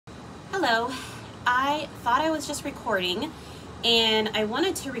Hello, I thought I was just recording and I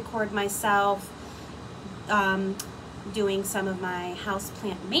wanted to record myself doing some of my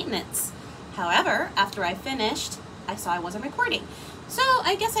houseplant maintenance. However, after I finished, I saw I wasn't recording. So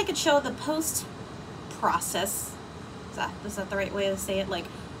I guess I could show the post process. Is that the right way to say it? Like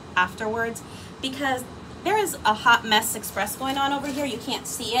afterwards? Because there is a hot mess express going on over here. You can't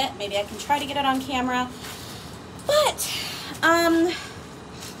see it. Maybe I can try to get it on camera. But,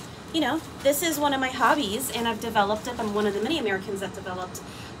 you know, this is one of my hobbies and I've developed it. I'm one of the many Americans that developed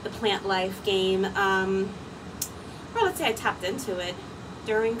the plant life game. Or let's say I tapped into it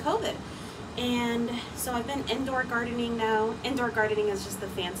during COVID. And so I've been indoor gardening now. Indoor gardening is just the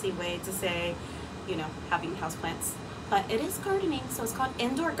fancy way to say, you know, having houseplants. But it is gardening, so it's called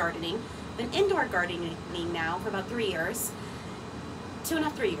indoor gardening. Been indoor gardening now for about 3 years.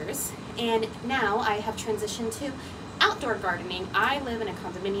 2.5, 3 years. And now I have transitioned to outdoor gardening. I live in a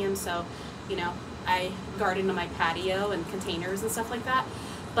condominium, so, you know, I garden on my patio and containers and stuff like that.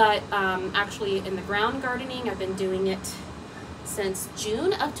 But actually in the ground gardening, I've been doing it since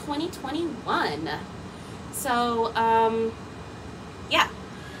June of 2021. So, yeah,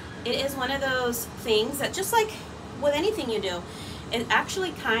 it is one of those things that just like with anything you do, it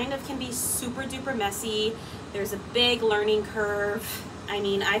actually kind of can be super duper messy. There's a big learning curve. I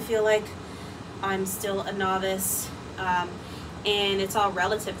mean, I feel like I'm still a novice, and it's all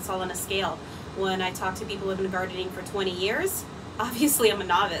relative, it's all on a scale. When I talk to people who've been gardening for 20 years, obviously I'm a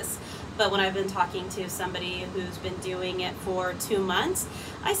novice. But when I've been talking to somebody who's been doing it for 2 months,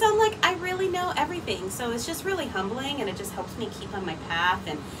 I sound like I really know everything. So it's just really humbling and it just helps me keep on my path.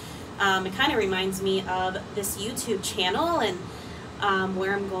 And it kind of reminds me of this YouTube channel and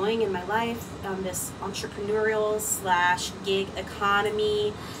where I'm going in my life, this entrepreneurial / gig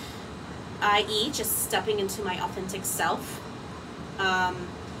economy, i.e. just stepping into my authentic self.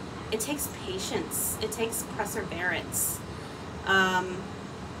 It takes patience, it takes perseverance.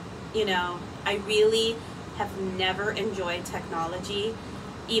 You know, I really have never enjoyed technology.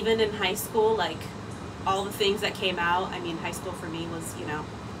 Even in high school, like all the things that came out, I mean, high school for me was, you know,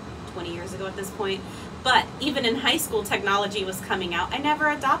 20 years ago at this point. But even in high school, technology was coming out. I never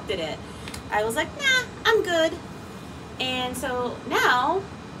adopted it. I was like, nah, I'm good. And so now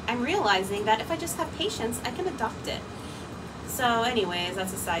I'm realizing that if I just have patience, I can adopt it. So anyways,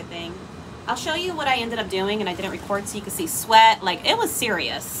 that's a side thing. I'll show you what I ended up doing, and I didn't record so you can see sweat. Like, it was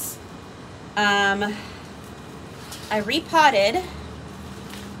serious. I repotted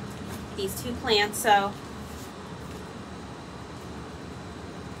these 2 plants. So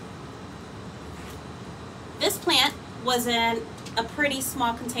this plant was in a pretty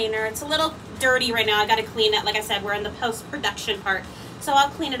small container. It's a little dirty right now. I got to clean it. Like I said, we're in the post-production part. So I'll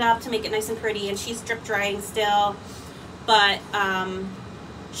clean it up to make it nice and pretty. And she's drip drying still. But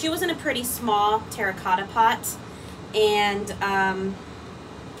she was in a pretty small terracotta pot. And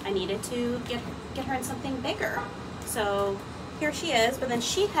I needed to get her in something bigger. So here she is. But then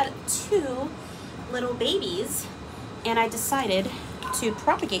she had 2 little babies. And I decided to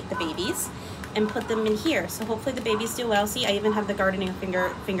propagate the babies and put them in here. So hopefully the babies do well. See, I even have the gardening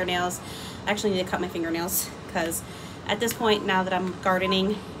fingernails. I actually need to cut my fingernails because at this point, now that I'm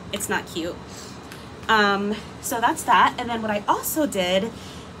gardening, it's not cute. So that's that. And then what I also did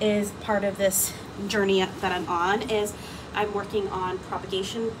is part of this journey that I'm on is I'm working on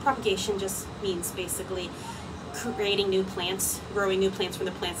propagation. Propagation just means basically creating new plants, growing new plants from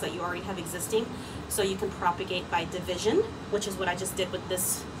the plants that you already have existing. So you can propagate by division, which is what I just did with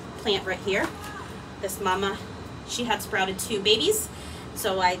this plant right here. This mama, she had sprouted 2 babies,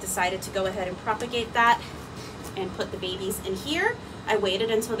 so I decided to go ahead and propagate that and put the babies in here. I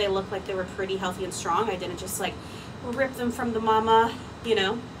waited until they looked like they were pretty healthy and strong. I didn't just like rip them from the mama, you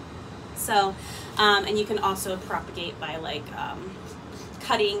know. So and you can also propagate by like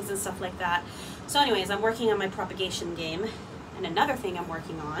cuttings and stuff like that. So anyways, I'm working on my propagation game. And another thing I'm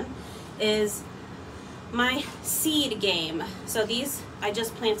working on is my seed game. So these, I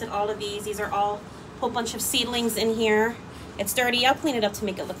just planted all of these. These are all a whole bunch of seedlings in here. It's dirty. I'll clean it up to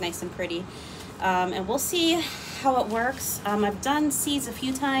make it look nice and pretty. And we'll see how it works. I've done seeds a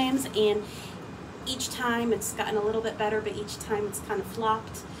few times and each time it's gotten a little bit better, but each time it's kind of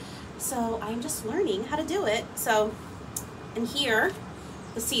flopped. So I'm just learning how to do it. So in here,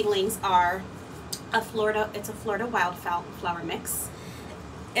 the seedlings are it's a Florida wildflower mix.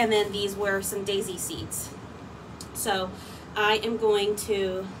 And then these were some daisy seeds. So I am going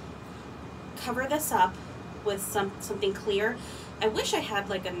to cover this up with something clear. I wish I had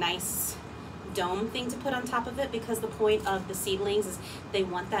like a nice dome thing to put on top of it, because the point of the seedlings is they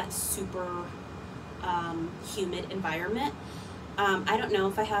want that super humid environment. I don't know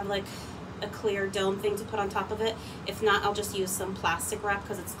if I have like a clear dome thing to put on top of it. If not, I'll just use some plastic wrap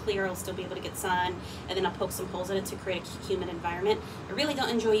because it's clear. I'll still be able to get sun, and then I'll poke some holes in it to create a humid environment. I really don't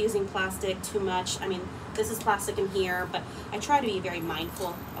enjoy using plastic too much. I mean, this is plastic in here, but I try to be very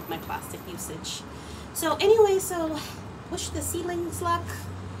mindful of my plastic usage. So anyway, so wish the seedlings luck.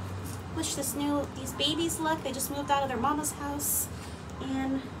 Wish these babies luck. They just moved out of their mama's house,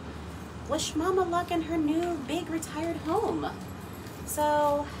 and wish mama luck in her new big retired home.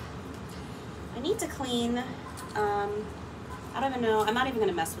 So I need to clean, I don't even know, I'm not even going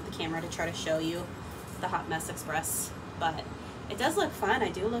to mess with the camera to try to show you the Hot Mess Express, but it does look fun. I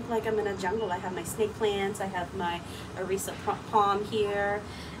do look like I'm in a jungle. I have my snake plants, I have my Arisa palm here.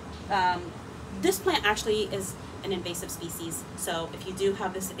 This plant actually is an invasive species, so if you do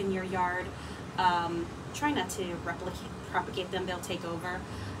have this in your yard, try not to propagate them, they'll take over.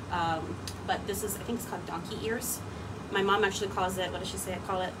 But this is, I think it's called donkey ears. My mom actually calls it, what does she say? I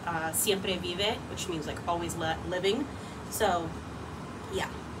call it siempre vive, which means like always living. So yeah,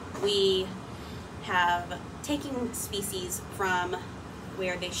 we have taken species from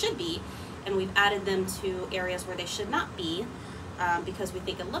where they should be, and we've added them to areas where they should not be, because we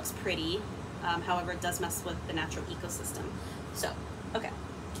think it looks pretty. However, it does mess with the natural ecosystem. So, okay,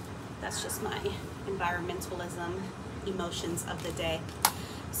 that's just my environmentalism emotions of the day.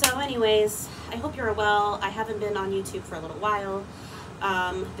 So anyways, I hope you're well. I haven't been on YouTube for a little while.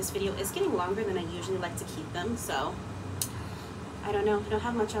 This video is getting longer than I usually like to keep them, so I don't know. I don't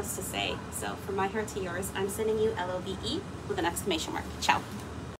have much else to say. So from my heart to yours, I'm sending you L.O.V.E with an exclamation mark. Ciao.